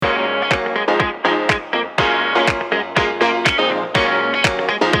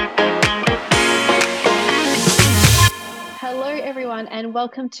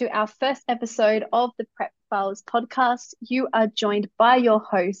welcome to our first episode of the Prep Files podcast. You are joined by your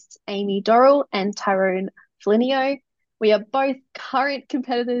hosts, Amy Dorrell and Tyrone Flinio. We are both current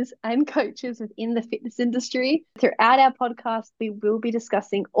competitors and coaches within the fitness industry. Throughout our podcast, we will be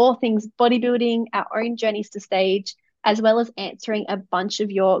discussing all things bodybuilding, our own journeys to stage, as well as answering a bunch of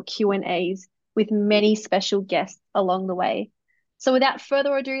your Q&As with many special guests along the way. So without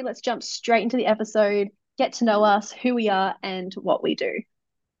further ado, let's jump straight into the episode, get to know us, who we are, and what we do.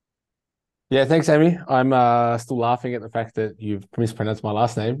 Yeah, thanks, Amy. I'm still laughing at the fact that you've mispronounced my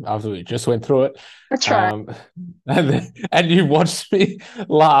last name after we just went through it. That's right. And you watched me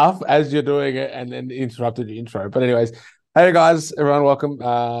laugh as you're doing it and then interrupted the intro. But anyways, hey guys, everyone, welcome.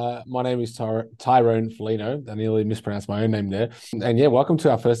 My name is Tyrone Flinio. I nearly mispronounced my own name there. And yeah, welcome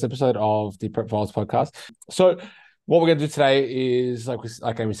to our first episode of the Prep Files podcast. So what we're going to do today is,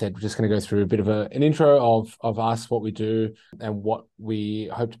 like Amy said, we're just going to go through a bit of an intro of us, what we do, and what we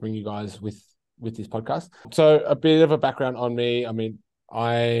hope to bring you guys with this podcast. So a bit of a background on me. I mean,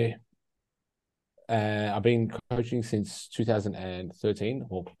 I've been coaching since 2013,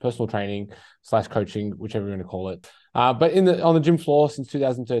 or personal training / coaching, whichever you want to call it. But on the gym floor since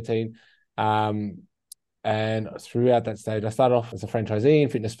 2013. And throughout that stage, I started off as a franchisee in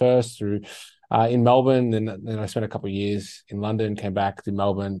Fitness First through in Melbourne. Then I spent a couple of years in London, came back to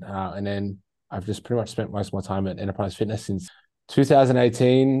Melbourne, and then I've just pretty much spent most of my time at Enterprise Fitness since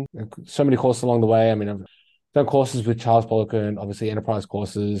 2018. So many courses along the way. I mean, I've done courses with Charles Poliquin, obviously Enterprise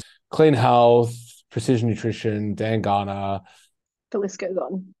courses, Clean Health, Precision Nutrition, Dan Garner. The list goes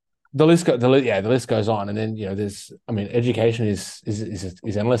on. The list goes on. And then, education is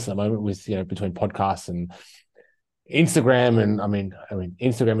endless at the moment with, between podcasts and Instagram. And I mean,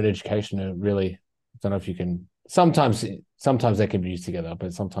 Instagram and education are really, I don't know if you can, sometimes they can be used together,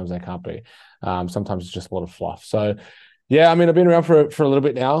 but sometimes they can't be. Sometimes it's just a lot of fluff. So yeah, I mean, I've been around for a little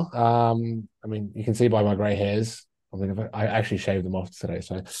bit now. I mean, you can see by my gray hairs. I mean, I actually shaved them off today.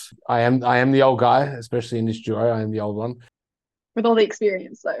 So I am the old guy, especially in this duo. I am the old one. With all the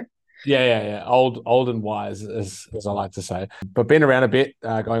experience, though. Yeah. Old and wise, as I like to say. But been around a bit,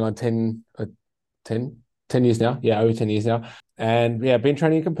 going on 10 years now. Yeah, over 10 years now. And yeah, been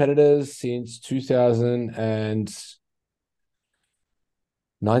training competitors since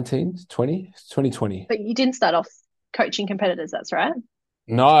 2020. But you didn't start off coaching competitors, that's right?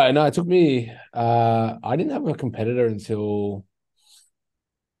 No, it took me, I didn't have a competitor until,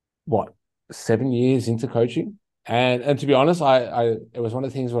 7 years into coaching. And to be honest, it was one of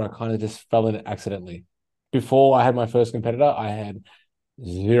the things where I kind of just fell in it accidentally. Before I had my first competitor, I had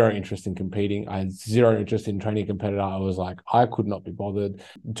zero interest in competing. I had zero interest in training a competitor. I was like, I could not be bothered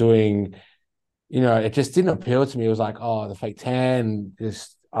doing, it just didn't appeal to me. It was like, oh, the fake tan,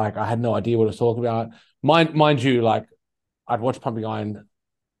 just like, I had no idea what I was talking about. Mind you, like, I'd watched Pumping Iron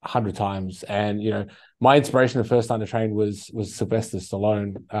 100 times, and my inspiration the first time to train was Sylvester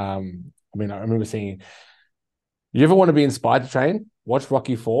Stallone. I remember seeing, you ever want to be inspired to train? Watch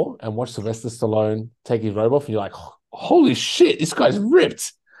Rocky IV and watch Sylvester Stallone take his robe off, and you're like, holy shit, this guy's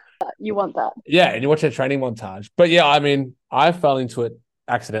ripped. You want that. Yeah, and you watch that training montage. But yeah, I mean, I fell into it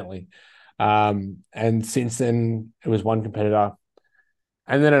accidentally. And since then, it was one competitor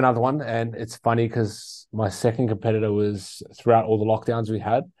and then another one. And it's funny because my second competitor was throughout all the lockdowns we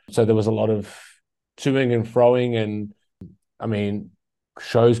had. So there was a lot of toing and froing, and I mean,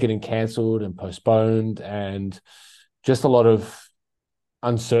 shows getting cancelled and postponed, and just a lot of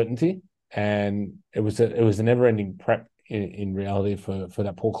uncertainty. And it was a never-ending prep in reality for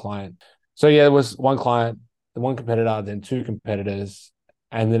that poor client. So yeah, there was one client, one competitor, then two competitors,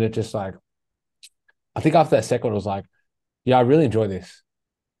 and then it just like, I think after that second, I was like, yeah, I really enjoy this.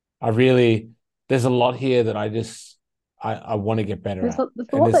 There's a lot here that I want to get better There's at.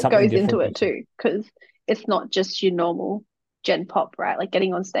 a lot that goes into it too, because it's not just your normal Gen Pop, right? Like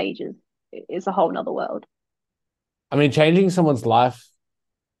getting on stages is a whole nother world. I mean, changing someone's life,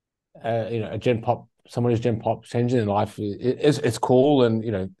 a Gen Pop, someone who's Gen Pop, changing their life, it's cool. And,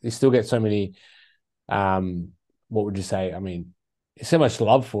 you still get so many, what would you say? I mean, so much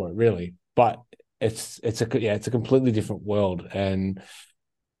love for it, really. But it's a completely different world. And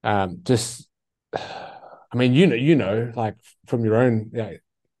I mean, like from your own,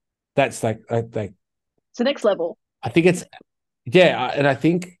 that's like it's the next level. I think and I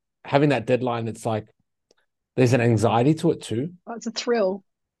think having that deadline, it's like there's an anxiety to it too. Oh, it's a thrill.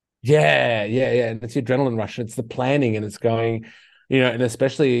 Yeah. And it's the adrenaline rush. And it's the planning, and it's going, and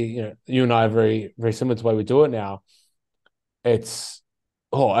especially, you and I are very, very similar to the way we do it now. It's,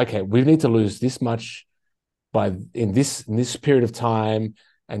 oh, okay, we need to lose this much in this period of time,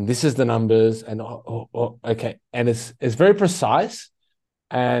 and this is the numbers, and okay. And it's very precise,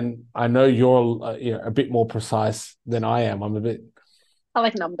 and I know you're a bit more precise than I am. I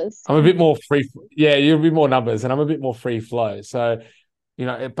like numbers. I'm a bit more free. Yeah, you're a bit more numbers, and I'm a bit more free flow. So,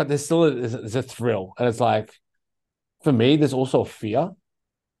 but there's still there's a thrill, and it's like for me, there's also a fear.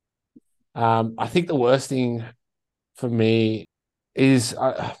 I think the worst thing for me is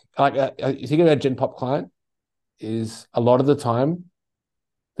you think about Gen Pop client is a lot of the time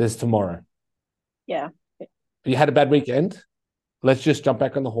there's tomorrow. Yeah. You had a bad weekend. Let's just jump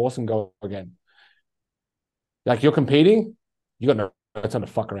back on the horse and go again. Like you're competing, you got no time to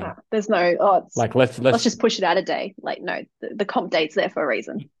fuck around. There's no, oh, like let's just push it out a day. Like, no, the comp date's there for a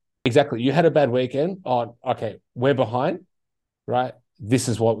reason. Exactly. You had a bad weekend. Oh, okay. We're behind, right? This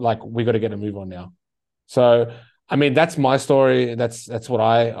is what we got to get a move on now. So, I mean, that's my story. That's what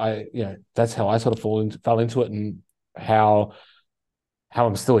that's how I sort of fell into it, and how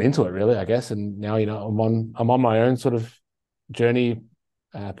I'm still into it, really, I guess. And now, I'm on my own sort of journey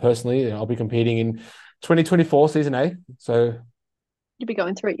personally. I'll be competing in 2024 season A. So you'll be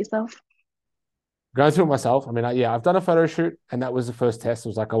going through it yourself. Going through it myself. I mean, I've done a photo shoot, and that was the first test. It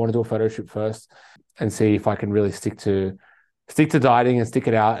was like I want to do a photo shoot first and see if I can really stick to dieting and stick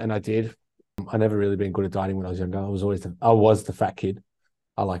it out. And I did. I never really been good at dieting when I was younger. I was the fat kid.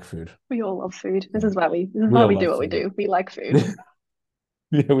 I like food. We all love food. This is why we do what we do. We like food.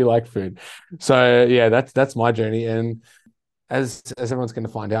 Yeah, we like food. So yeah, that's my journey. And as everyone's going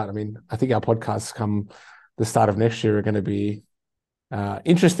to find out, I mean, I think our podcasts come the start of next year are going to be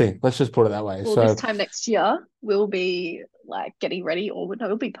interesting. Let's just put it that way. Well, this time next year we'll be like getting ready, or no,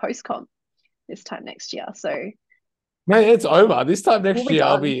 it'll be post comp this time next year. So man, it's over. This time next year,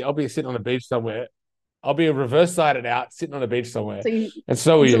 done. I'll be sitting on a beach somewhere. I'll be reverse sided out, sitting on a beach somewhere.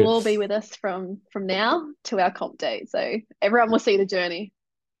 So you'll all be with us from now to our comp day. So everyone will see the journey.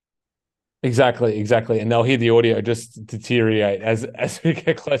 Exactly, and they'll hear the audio just deteriorate as we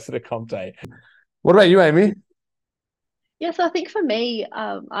get closer to comp day. What about you, Amy? Yeah, so I think for me,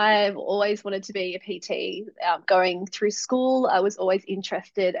 I've always wanted to be a PT. Going through school, I was always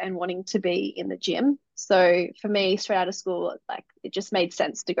interested and wanting to be in the gym. So for me, straight out of school, like it just made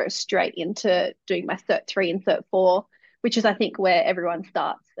sense to go straight into doing my Cert 3 and Cert 4, which is I think where everyone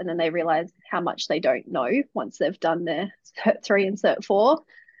starts, and then they realize how much they don't know once they've done their Cert 3 and Cert 4.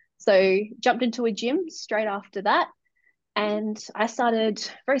 So jumped into a gym straight after that. And I started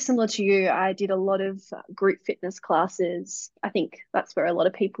very similar to you. I did a lot of group fitness classes. I think that's where a lot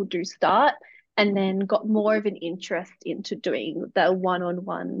of people do start, and then got more of an interest into doing the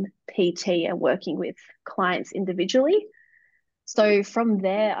one-on-one PT and working with clients individually. So from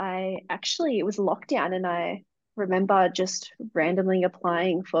there, it was lockdown, and I remember just randomly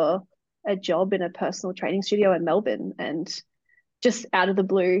applying for a job in a personal training studio in Melbourne, and just out of the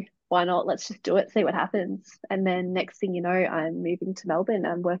blue, why not? Let's just do it, see what happens. And then next thing you know, I'm moving to Melbourne.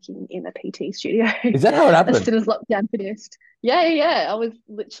 I'm working in a PT studio. Is that how it happened? As soon as lockdown finished. Yeah. I was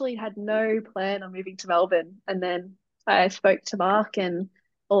literally had no plan on moving to Melbourne. And then I spoke to Mark, and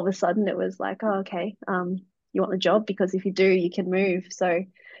all of a sudden it was like, oh, okay, you want the job? Because if you do, you can move. So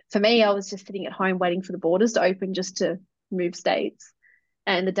for me, I was just sitting at home waiting for the borders to open just to move states.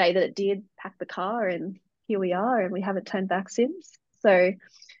 And the day that it did, pack the car, and here we are, and we haven't turned back since. So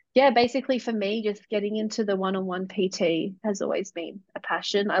yeah, basically for me, just getting into the one-on-one PT has always been a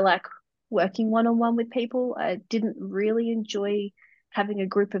passion. I like working one-on-one with people. I didn't really enjoy having a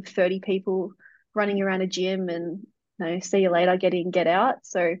group of 30 people running around a gym and see you later, get in, get out.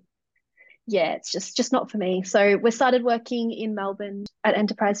 So yeah, it's just not for me. So we started working in Melbourne at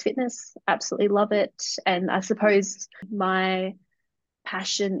Enterprise Fitness. Absolutely love it. And I suppose my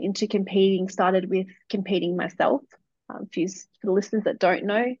passion into competing started with competing myself. For the listeners that don't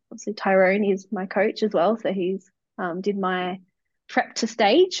know, obviously Tyrone is my coach as well. So he's did my prep to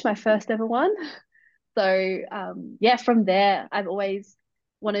stage, my first ever one. So from there, I've always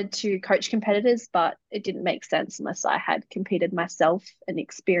wanted to coach competitors, but it didn't make sense unless I had competed myself and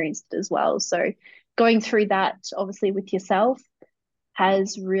experienced it as well. So going through that, obviously with yourself,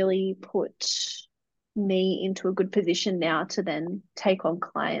 has really put me into a good position now to then take on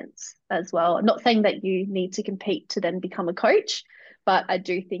clients as well. I'm not saying that you need to compete to then become a coach, but I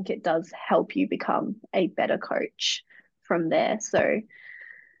do think it does help you become a better coach from there. So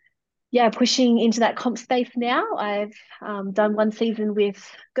yeah, pushing into that comp space now. I've done one season with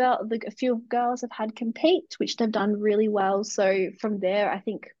a few girls have had compete, which they've done really well. So from there, I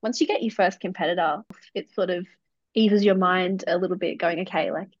think once you get your first competitor, it sort of eases your mind a little bit, going,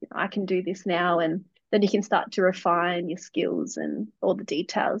 okay, like I can do this now, and then you can start to refine your skills and all the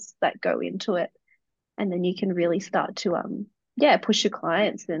details that go into it. And then you can really start to push your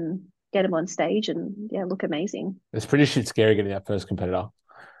clients and get them on stage and look amazing. It's pretty shit scary getting that first competitor.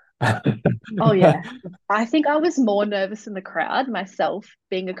 Oh yeah. I think I was more nervous in the crowd myself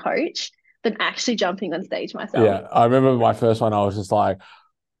being a coach than actually jumping on stage myself. Yeah, I remember my first one. I was just like,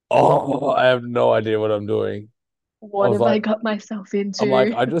 "Oh, I have no idea what I'm doing." I What was have I like, got myself "I'm like,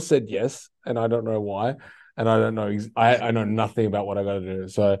 into? I just said yes, and I don't know why, and I don't know. I know nothing about what I got to do."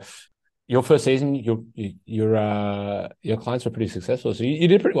 So, your first season, your clients were pretty successful. So you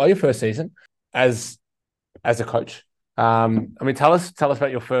did pretty well your first season as a coach. I mean, tell us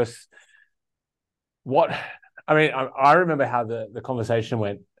about your first. What I mean, I remember how the conversation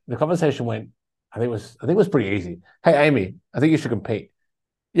went. The conversation went. I think it was pretty easy. Hey, Amy, I think you should compete.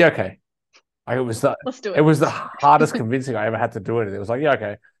 Yeah, okay. Like Let's do it it. was the hardest convincing I ever had to do it. It was like, yeah,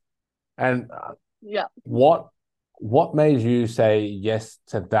 okay. And Yeah. what what made you say yes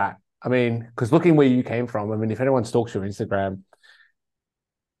to that? I mean, because looking where you came from, I mean, if anyone stalks your Instagram,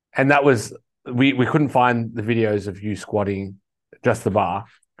 and that was we couldn't find the videos of you squatting just the bar,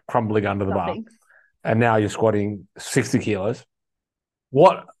 crumbling under the bar, Nothing. and now you're squatting 60 kilos.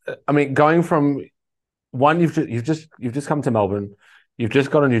 What I mean, going from one, you've just come to Melbourne, you've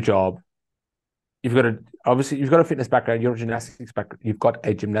just got a new job, you've got a obviously you've got a fitness background, you've got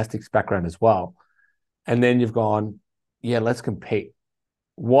a gymnastics background as well, and then you've gone, yeah, let's compete.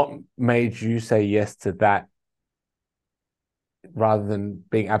 What made you say yes to that rather than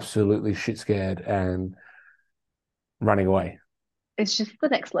being absolutely shit scared and running away? It's just the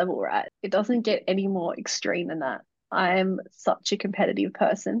next level, right? It doesn't get any more extreme than that. I'm such a competitive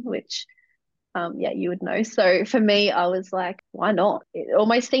person, which yeah, you would know. So for me, I was like, why not? It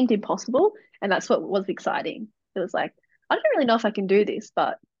almost seemed impossible, and that's what was exciting. It was like, I don't really know if I can do this,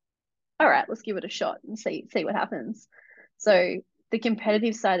 but all right, let's give it a shot and see what happens. So the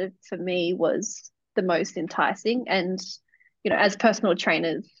competitive side of for me was the most enticing, and as personal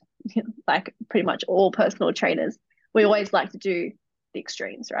trainers, like pretty much all personal trainers, we always like to do the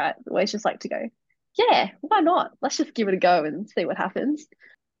extremes, right? We always just like to go, yeah, why not? Let's just give it a go and see what happens.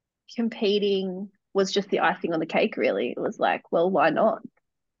 Competing was just the icing on the cake, really. It was like, well, why not?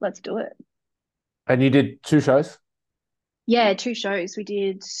 Let's do it. And you did two shows. Yeah, two shows. We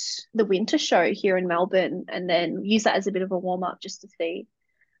did the winter show here in Melbourne and then use that as a bit of a warm up just to see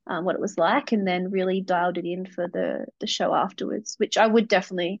what it was like, and then really dialed it in for the show afterwards, which I would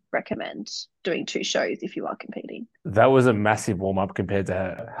definitely recommend doing two shows if you are competing. That was a massive warm up compared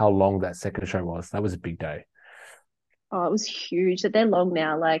to how long that second show was. That was a big day. Oh, it was huge. That they're long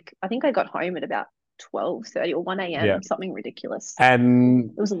now. Like I think I got home at about 12:30 or 1 Yeah. a.m., something ridiculous.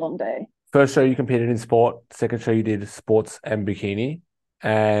 And It was a long day. first show you competed in sport, second show you did sports and bikini.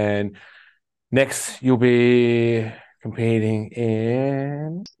 And next you'll be competing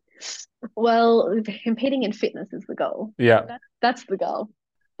in. Well, competing in fitness is the goal. Yeah. That's the goal.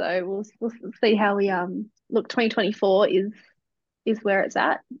 So we'll see how we look. 2024 is where it's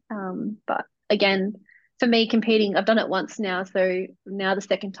at. But again, for me, competing, I've done it once now, so now the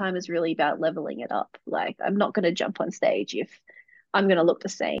second time is really about leveling it up. Like I'm not going to jump on stage if I'm going to look the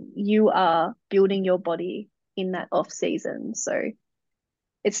same. You are building your body in that off season, so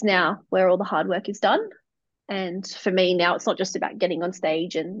it's now where all the hard work is done. And for me now, it's not just about getting on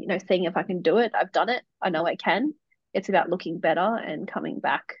stage and seeing if I can do it. I've done it. I know I can. It's about looking better and coming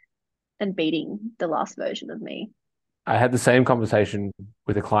back and beating the last version of me. I had the same conversation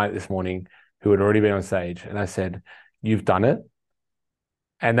with a client this morning who had already been on stage. And I said, you've done it.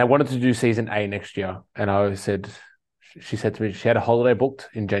 And they wanted to do season A next year. And I said, she said to me, she had a holiday booked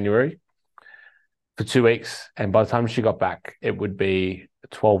in January for 2 weeks. And by the time she got back, it would be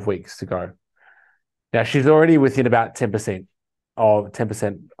 12 weeks to go. Now she's already within about 10%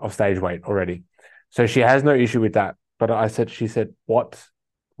 of stage weight already. So she has no issue with that. But she said,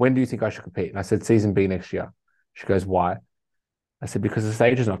 when do you think I should compete? And I said, season B next year. She goes, why? I said, because the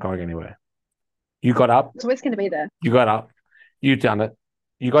stage is not going anywhere. You got up, It's always going to be there. you got up, you done it.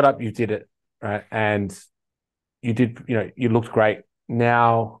 You got up, you did it, right? And you did, you looked great.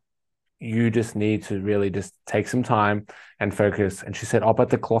 Now you just need to really just take some time and focus. And she said, oh, but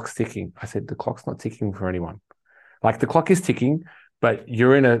the clock's ticking. I said, the clock's not ticking for anyone. Like the clock is ticking, but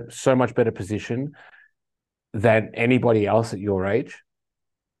you're in a so much better position than anybody else at your age.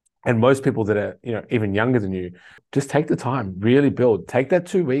 And most people that are, even younger than you, just take the time, really build, take that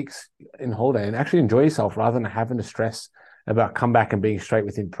 2 weeks in holiday and actually enjoy yourself rather than having to stress about come back and being straight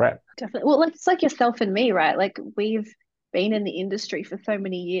within prep. Definitely. Well, like it's like yourself and me, right? Like we've been in the industry for so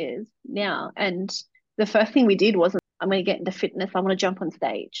many years now, and the first thing we did wasn't, I'm going to get into fitness. I want to jump on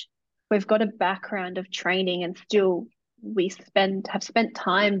stage. We've got a background of training, and still have spent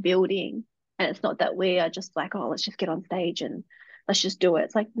time building. And it's not that we are just like, oh, let's just get on stage and let's just do it.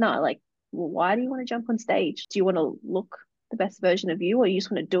 It's like, no, like, well, why do you want to jump on stage? Do you want to look the best version of you, or you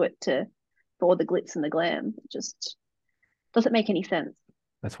just want to do it for all the glitz and the glam. It just doesn't make any sense.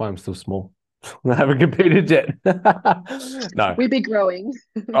 That's why I'm still small. I haven't competed yet. No. We'd be growing.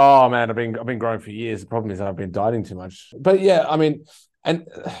 Oh man, I've been growing for years. The problem is that I've been dieting too much. But yeah, I mean, and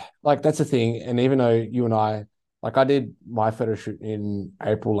like that's the thing. And even though you and I did my photo shoot in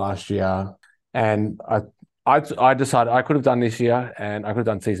April last year, and I decided I could have done this year, and I could have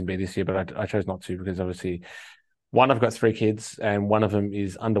done season B this year, but I chose not to because obviously, one, I've got three kids, and one of them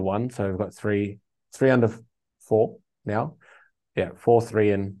is under one, so I've got three under four now. Yeah, 4,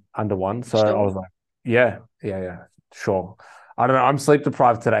 3, and under one. So I was Sure. like, yeah, sure. I don't know. I'm sleep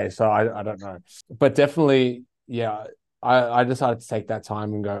deprived today, so I don't know. But definitely, yeah, I decided to take that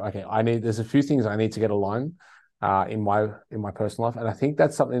time and go, okay, there's a few things I need to get aligned in my personal life. And I think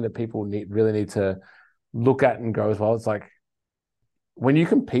that's something that people really need to look at and go as well. It's like when you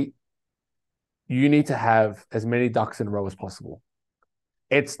compete, you need to have as many ducks in a row as possible.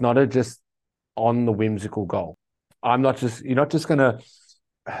 It's not just on the whimsical goal. You're not just gonna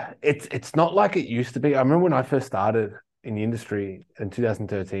it's not like it used to be. I remember when I first started in the industry in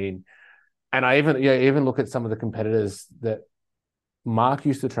 2013, and I even look at some of the competitors that Mark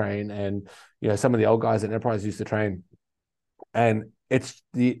used to train, and some of the old guys at Enterprise used to train, and it's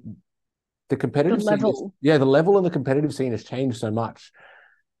the The competitive scene level. the level in the competitive scene has changed so much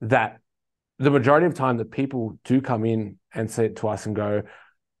that the majority of time that people do come in and say it to us and go,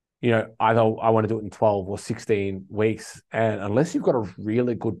 either I want to do it in 12 or 16 weeks. And unless you've got a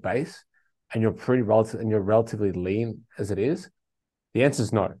really good base and you're relatively lean as it is, the answer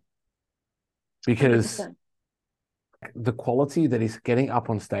is no. Because 100%. the quality that is getting up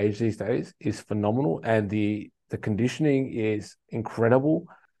on stage these days is phenomenal, and the conditioning is incredible.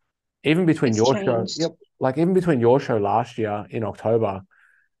 Even between It's your show, changed. yep, like even between your show last year in October,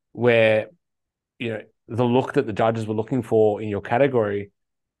 where the look that the judges were looking for in your category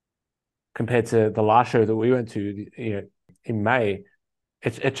compared to the last show that we went to, in May,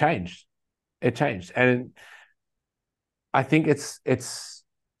 it changed. It changed, and I think The it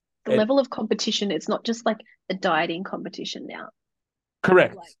level of competition, it's not just like a dieting competition now.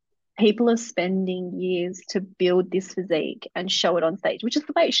 correct. Like people are spending years to build this physique and show it on stage, which is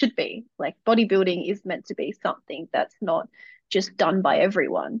the way it should be. Like bodybuilding is meant to be something that's not just done by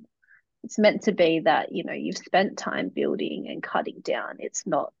everyone. It's meant to be that, you've spent time building and cutting down. It's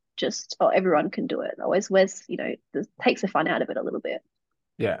not just, oh, everyone can do it. It always wears, takes the fun out of it a little bit.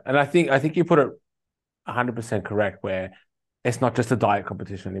 Yeah, and I think you put it 100% correct. Where it's not just a diet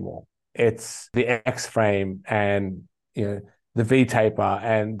competition anymore. It's the X frame and the V taper,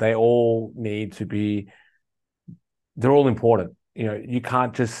 and they all need to be. They're all important. You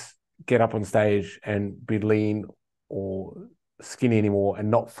can't just get up on stage and be lean or skinny anymore and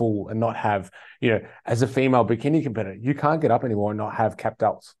not full and not have. As a female bikini competitor, you can't get up anymore and not have capped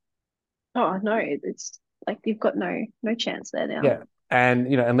delts. Oh no, it's like you've got no chance there now. Yeah, and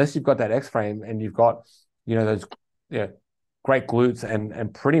unless you've got that X frame and you've got those great glutes,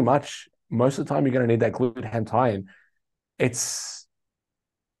 and pretty much most of the time you're going to need that glute ham tie-in. It's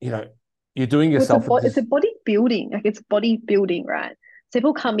you know you're doing Well, yourself it's a this. bodybuilding, like it's bodybuilding, right? So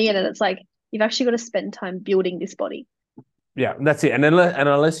people come in and it's like you've actually got to spend time building this body. Yeah, that's it. And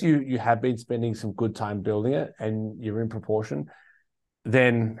unless you have been spending some good time building it and you're in proportion,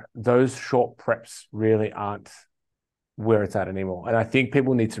 then those short preps really aren't where it's at anymore. And I think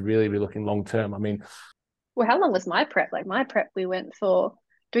people need to really be looking long term. I mean, Well, how long was my prep? Like my prep, we went for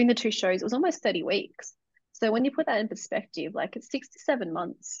doing the two shows, it was almost 30 weeks. So when you put that in perspective, like it's 6 to 7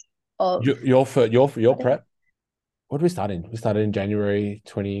 months of your cutting. prep. What did we start in? We started in January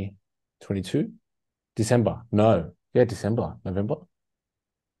 2022, December. No, yeah, December, November,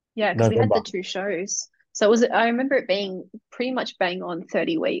 Yeah, because we had the November. two shows. So I remember it being pretty much bang on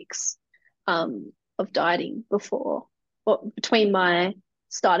 30 weeks of dieting before, or between my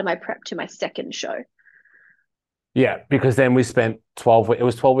start of my prep to my second show. Yeah, because then we spent 12. It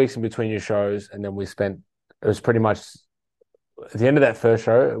was 12 weeks in between your shows, and then it was pretty much at the end of that first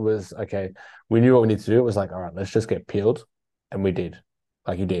show. It was okay. We knew what we needed to do. It was like, all right, let's just get peeled, and we did.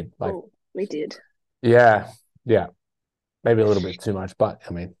 Like you did. Like Oh, we did. yeah, yeah, maybe a little bit too much, but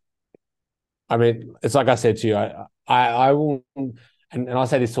I mean, it's like I said to you. I will, and I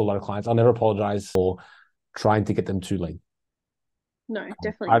say this to a lot of clients. I'll never apologize for trying to get them too lean. No,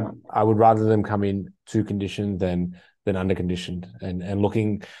 definitely I not. I would rather them come in too conditioned than under conditioned, and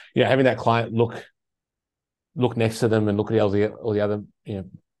looking, having that client look next to them and look at all the other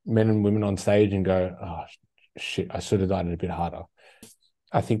men and women on stage and go, oh shit, I should have done it a bit harder.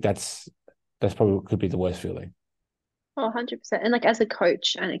 I think that's probably could be the worst feeling. Oh, 100%. And like as a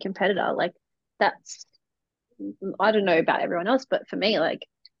coach and a competitor, like that's I don't know about everyone else, but for me, like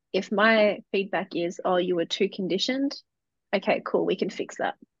if my feedback is, oh, you were too conditioned, okay, cool, we can fix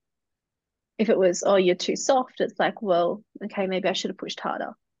that. If it was, oh, you're too soft, it's like, well, okay, maybe I should have pushed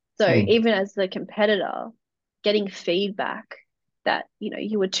harder. So Mm. even as the competitor, getting feedback that,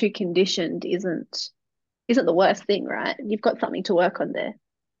 you were too conditioned isn't the worst thing, right? You've got something to work on there.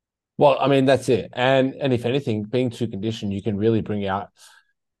 Well, I mean, that's it. And if anything, being too conditioned, you can really bring out,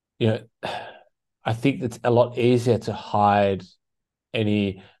 you know, I think it's a lot easier to hide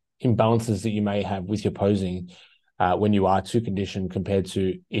any imbalances that you may have with your posing when you are too conditioned compared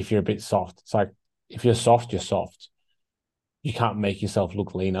to if you're a bit soft. It's like if you're soft, you're soft. You can't make yourself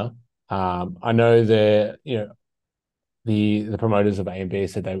look leaner. I know the promoters of A and B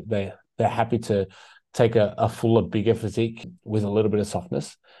said they're happy to take a fuller, bigger physique with a little bit of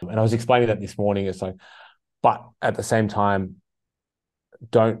softness. And I was explaining that this morning. It's like, but at the same time,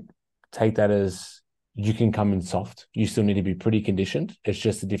 don't take that as you can come in soft. You still need to be pretty conditioned. It's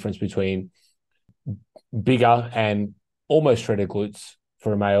just the difference between bigger and almost shredded glutes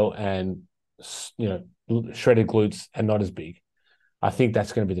for a male and shredded glutes and not as big. I think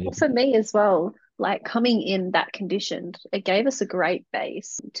that's going to be the Well, difference. for me as well, like coming in that conditioned, it gave us a great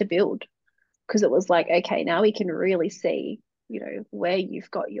base to build because it was like, okay, now we can really see, where you've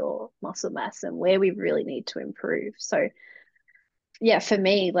got your muscle mass and where we really need to improve. So yeah, for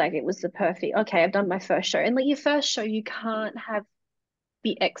me, like it was the perfect, okay, I've done my first show. And like your first show, you can't have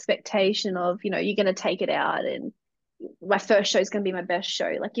the expectation of, you're going to take it out and my first show is going to be my best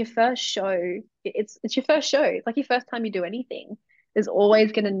show. Like your first show, it's your first show. It's like your first time you do anything. There's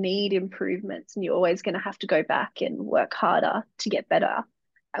always going to need improvements and you're always going to have to go back and work harder to get better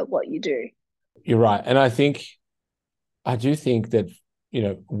at what you do. You're right. And I do think that,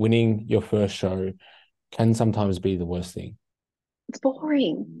 winning your first show can sometimes be the worst thing. It's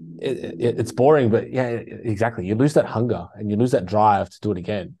boring. It's boring, but yeah, exactly. You lose that hunger and you lose that drive to do it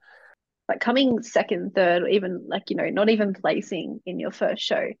again. Like coming second, third, or even like, not even placing in your first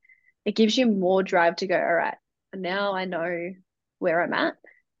show, it gives you more drive to go, all right, now I know where I'm at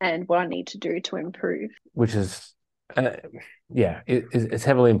and what I need to do to improve. Which is, uh, yeah, it's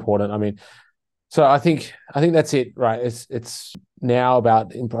heavily important. I mean, so I think that's it, right? It's now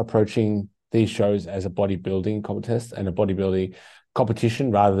about approaching these shows as a bodybuilding contest and a bodybuilding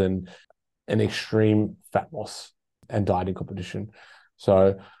competition rather than an extreme fat loss and dieting competition.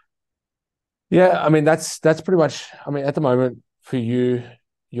 So yeah, I mean that's pretty much. I mean, at the moment for you,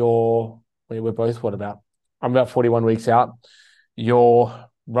 we're both what about? I'm about 41 weeks out. You're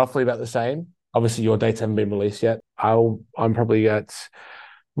roughly about the same. Obviously, your dates haven't been released yet. I'm probably at.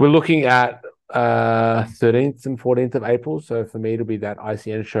 We're looking at 13th and 14th of April. So for me, it'll be that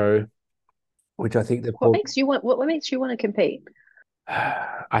ICN show, which I think they've What called. makes you want what makes you want to compete?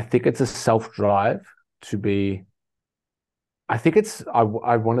 I think it's a self drive to be. I think I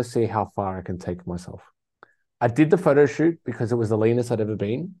want to see how far I can take myself. I did the photo shoot because it was the leanest I'd ever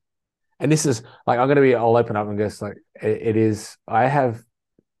been. And this is like, I'll open up and guess like, it is, I have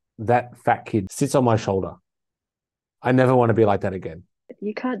that fat kid sits on my shoulder. I never want to be like that again.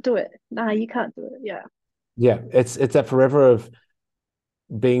 You can't do it. Nah, you can't do it. Yeah. Yeah. It's that forever of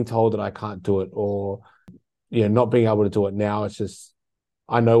being told that I can't do it or, not being able to do it now. It's just,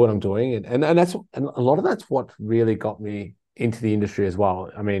 I know what I'm doing. And a lot of that's what really got me into the industry as well.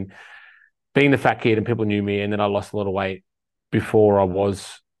 I mean, being the fat kid and people knew me and then I lost a lot of weight before I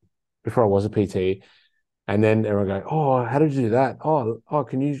was a PT. And then everyone going, "Oh, how did you do that? Oh,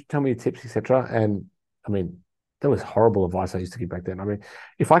 can you tell me your tips, etc." And I mean, that was horrible advice I used to give back then. I mean,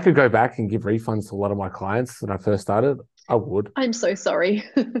 if I could go back and give refunds to a lot of my clients when I first started, I would. I'm so sorry.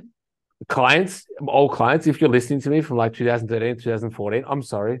 Clients, old clients, if you're listening to me from like 2013, 2014, I'm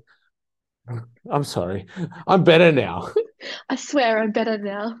sorry. I'm sorry. I'm better now. I swear I'm better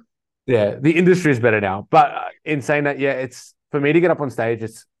now. Yeah, the industry is better now. But in saying that, yeah, it's for me to get up on stage.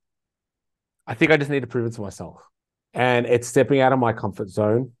 I think I just need to prove it to myself. And it's stepping out of my comfort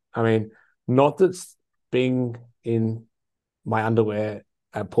zone. I mean, not that being in my underwear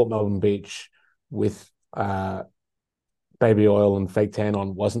at Port Melbourne Beach with baby oil and fake tan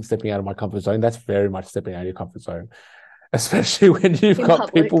on wasn't stepping out of my comfort zone. That's very much stepping out of your comfort zone, especially when you've In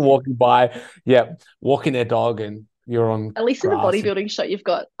got people public. walking by, yeah, walking their dog and you're on At least in the grass. bodybuilding show, you've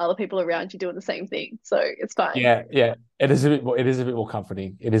got other people around you doing the same thing. So it's fine. Yeah, yeah. It is a bit more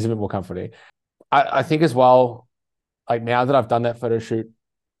comforting. It is a bit more comforting. I think as well, like now that I've done that photo shoot,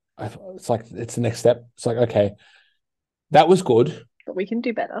 it's like it's the next step. It's like, okay, that was good. But we can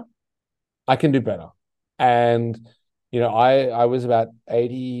do better. I can do better. And I was about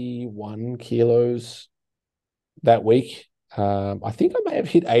 81 kilos that week. I think I may have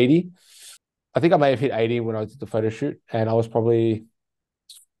hit 80. I think I may have hit 80 when I was at the photo shoot, and I was probably,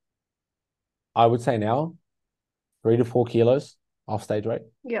 I would say now, 3 to 4 kilos off stage weight.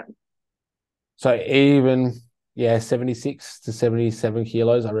 Yeah. So even, yeah, 76 to 77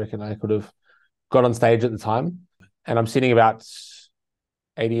 kilos, I reckon I could have got on stage at the time. And I'm sitting about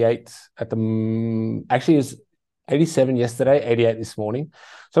 88 at the, actually is 87 yesterday, 88 this morning.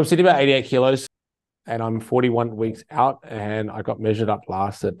 So I'm sitting about 88 kilos and I'm 41 weeks out, and I got measured up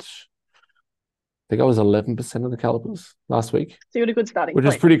last at, I think I was 11% of the calipers last week, So you had a good starting which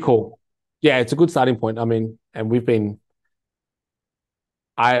is point. pretty cool. Yeah, it's a good starting point. I mean, and we've been,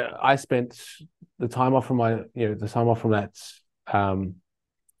 I spent the time off from my, the time off from that, from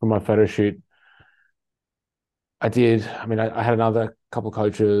my photo shoot. I did. I mean, I had another couple of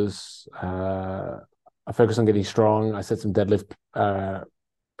coaches. I focused on getting strong. I set some deadlift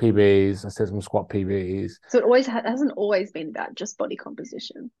PBs. I set some squat PBs. So it always hasn't always been about just body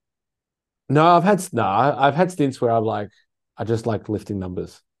composition. No, I've had stints where I just like lifting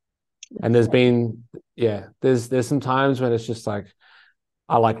numbers. And there's been, there's some times when it's just like,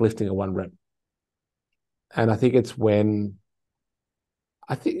 I like lifting a 1 rep. And I think it's when,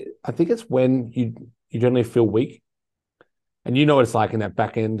 I think it's when you generally feel weak, and you know what it's like in that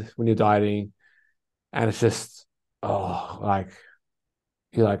back end when you're dieting, and it's just, you're like,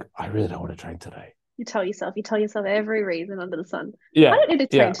 I really don't want to train today. You tell yourself every reason under the sun. Yeah. I don't need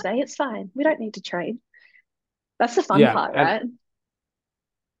to train today. It's fine. We don't need to train. That's the fun part, right?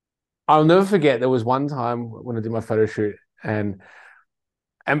 I'll never forget, there was one time when I did my photo shoot, and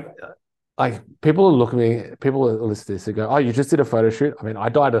like people look at me, people listen to this and go, "Oh, you just did a photo shoot." I mean, I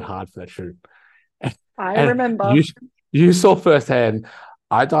dieted hard for that shoot. I remember. You saw firsthand.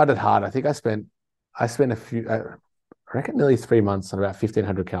 I dieted hard. I think I spent a few, I reckon nearly 3 months on about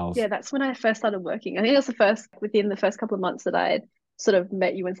 1,500 calories. Yeah, that's when I first started working. I think it was within the first couple of months that I had sort of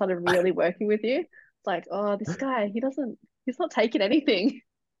met you and started really working with you. It's like, oh, this guy, he's not taking anything.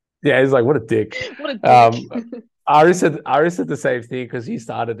 Yeah, he's like, what a dick. What a dick. Ari said the same thing because he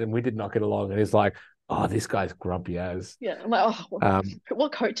started and we did not get along, and he's like, oh, this guy's grumpy as. Yeah, I'm like, oh,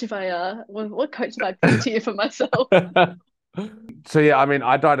 what coach have I picked here for myself? So yeah, I mean,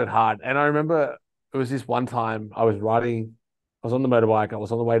 I dieted hard, and I remember it was this one time I was on the motorbike, I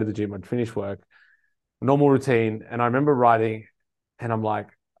was on the way to the gym, I'd finished work, normal routine, and I remember riding, and I'm like,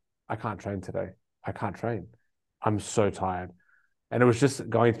 I can't train today. I can't train. I'm so tired. And it was just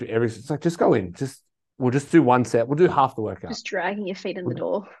going through it's like, just go in. We'll just do one set. We'll do half the workout. Just dragging your feet in the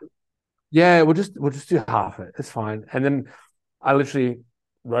door. Yeah, we'll just do half it. It's fine. And then I literally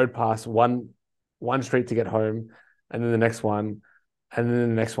rode past one street to get home, and then the next one, and then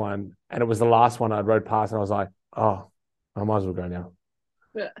the next one. And it was the last one I rode past, and I was like, oh, I might as well go now.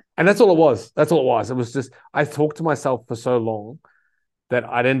 Yeah. And that's all it was. That's all it was. It was just, I talked to myself for so long that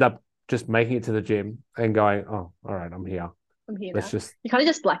I'd end up just making it to the gym and going, oh, all right, I'm here. Let's just, you kind of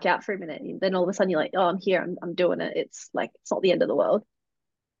just black out for a minute. And then all of a sudden you're like, oh, I'm here. I'm doing it. It's like, it's not the end of the world.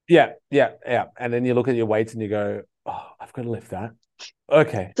 Yeah. And then you look at your weights and you go, oh, I've got to lift that.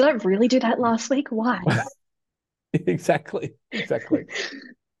 Okay. Did I really do that last week? Why? Exactly.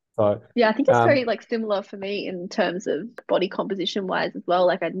 So yeah, I think it's very like similar for me in terms of body composition wise as well.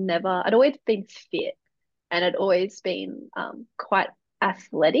 Like I'd always been fit, and I'd always been quite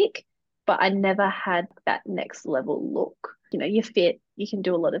athletic, but I never had that next level look. You know, you're fit, you can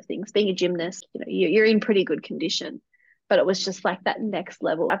do a lot of things. Being a gymnast, you know, you're in pretty good condition, but it was just like that next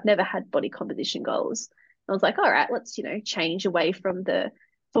level. I've never had body composition goals. I was like, all right, let's, change away from the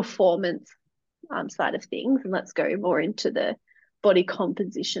performance side of things, and let's go more into the body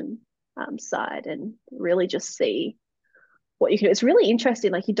composition side and really just see what you can do. It's really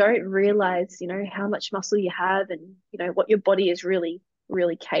interesting. Like you don't realize, how much muscle you have and, what your body is really,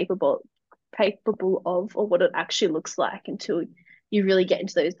 really capable of, or what it actually looks like until you really get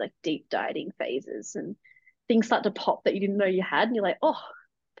into those like deep dieting phases and things start to pop that you didn't know you had. And you're like, oh,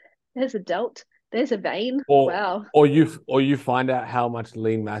 there's a delt, there's a vein. Wow. Or you find out how much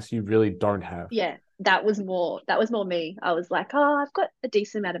lean mass you really don't have. Yeah. That was more me. I was like, oh, I've got a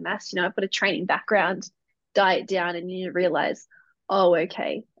decent amount of mass, I've got a training background, diet down, and you realize, oh,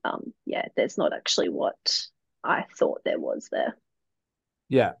 okay, there's not actually what I thought there was there.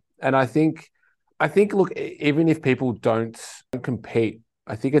 Yeah. And I think, look, even if people don't compete,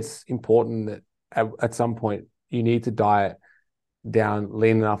 I think it's important that at some point you need to diet down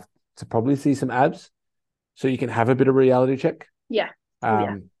lean enough to probably see some abs so you can have a bit of reality check. Yeah.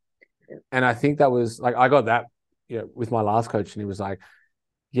 And I think that was like, I got that, with my last coach, and he was like,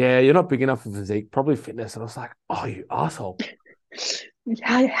 yeah, you're not big enough for physique, probably fitness. And I was like, oh, you asshole.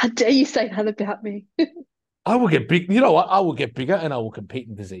 How dare you say that about me? I will get big. You know what? I will get bigger and I will compete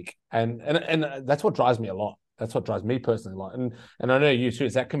in physique. And that's what drives me a lot. That's what drives me personally a lot. And I know you too.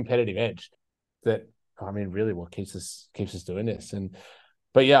 It's that competitive edge that, I mean, really what keeps us doing this. And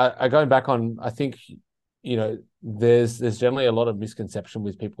but yeah, going back on, I think, there's generally a lot of misconception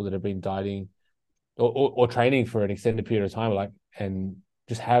with people that have been dieting or training for an extended period of time, like, and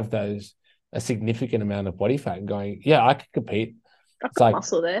just have a significant amount of body fat and going, yeah, I can compete. I've It's got like,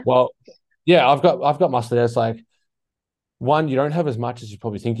 muscle there. well, yeah, I've got muscle there. It's like, one, you don't have as much as you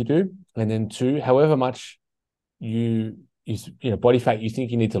probably think you do, and then two, however much body fat you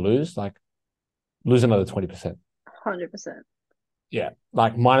think you need to lose, like, lose another 20%. 100%. Yeah,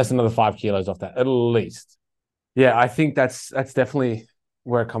 like minus another 5 kilos off that at least. Yeah, I think that's definitely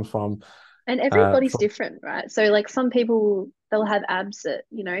where it comes from. And everybody's From different, right? So like some people they'll have abs at,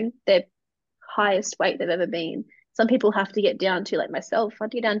 their highest weight they've ever been. Some people have to get down to like myself,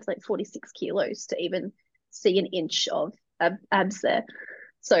 I'd get down to like 46 kilos to even see an inch of abs there.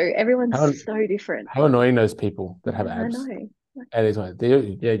 So everyone's how so different. how annoying those people that have I abs. know. And it's like,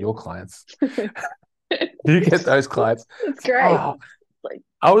 yeah, your clients. Do you get those clients? It's It's like, great. oh, Like,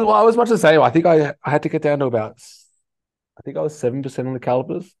 I was much the same. I think I had to get down to about, I think I was 7% on the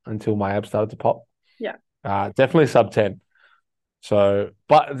calipers until my abs started to pop. yeah, Definitely sub 10. So,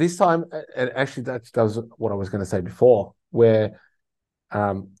 but this time, and actually, that was what I was going to say before, where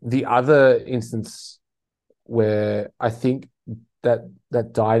the other instance where I think that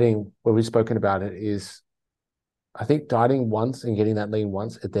dieting, where we've spoken about it, is, I think dieting once and getting that lean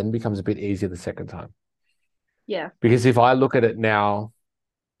once, it then becomes a bit easier the second time. yeah, Because if I look at it now,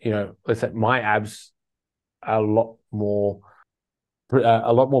 let's say my abs are a lot more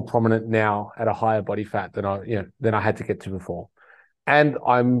prominent now at a higher body fat than I had to get to before. And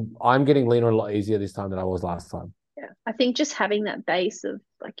I'm getting leaner a lot easier this time than I was last time. yeah. I think just having that base of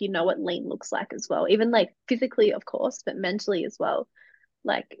like what lean looks like as well, even like physically, of course, but mentally as well.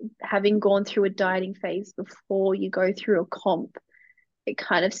 Like having gone through a dieting phase before you go through a comp, it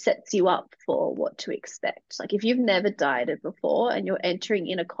kind of sets you up for what to expect. Like if you've never dieted before and you're entering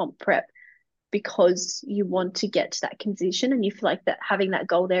in a comp prep because you want to get to that condition and you feel like that having that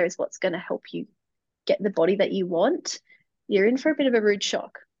goal there is what's going to help you get the body that you want, you're in for a bit of a rude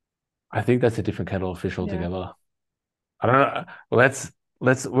shock. I think that's a different kettle of fish Yeah. altogether. I don't know.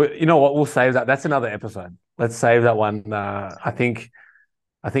 You know what? We'll save that. That's another episode. Let's save that one. I think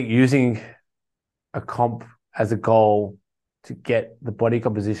using a comp as a goal to get the body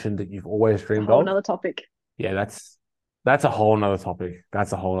composition that you've always It's a dreamed whole of. nother topic. Yeah, that's a whole nother topic.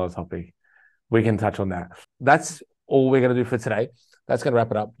 That's a whole nother topic. We can touch on that. That's all we're going to do for today. That's going to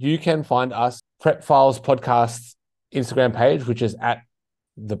wrap it up. You can find us Prep Files Podcast Instagram page, which is at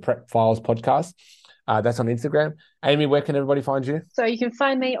the Prep Files Podcast. That's on Instagram. Amy, where can everybody find you? So you can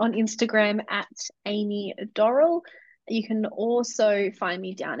find me on Instagram at Amy Dorrell. You can also find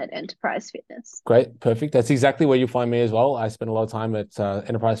me down at Enterprise Fitness. Great, perfect. That's exactly where you'll find me as well. I spend a lot of time at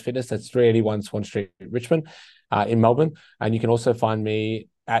Enterprise Fitness. That's 381 Swan Street, Richmond, in Melbourne. And you can also find me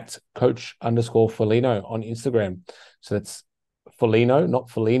at Coach_Foligno on Instagram. So that's Foligno, not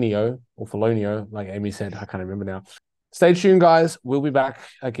Foligno or Folonio, like Amy said. I can't remember now. Stay tuned, guys. We'll be back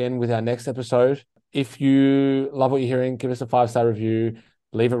again with our next episode. If you love what you're hearing, give us a 5-star review,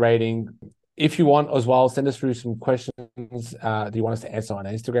 leave a rating. If you want as well, send us through some questions that you want us to answer on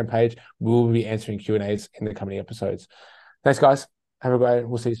our Instagram page. We will be answering Q&As in the coming episodes. Thanks, guys. Have a great.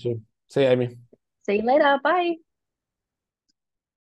 We'll see you soon. See you, Amy. See you later. Bye.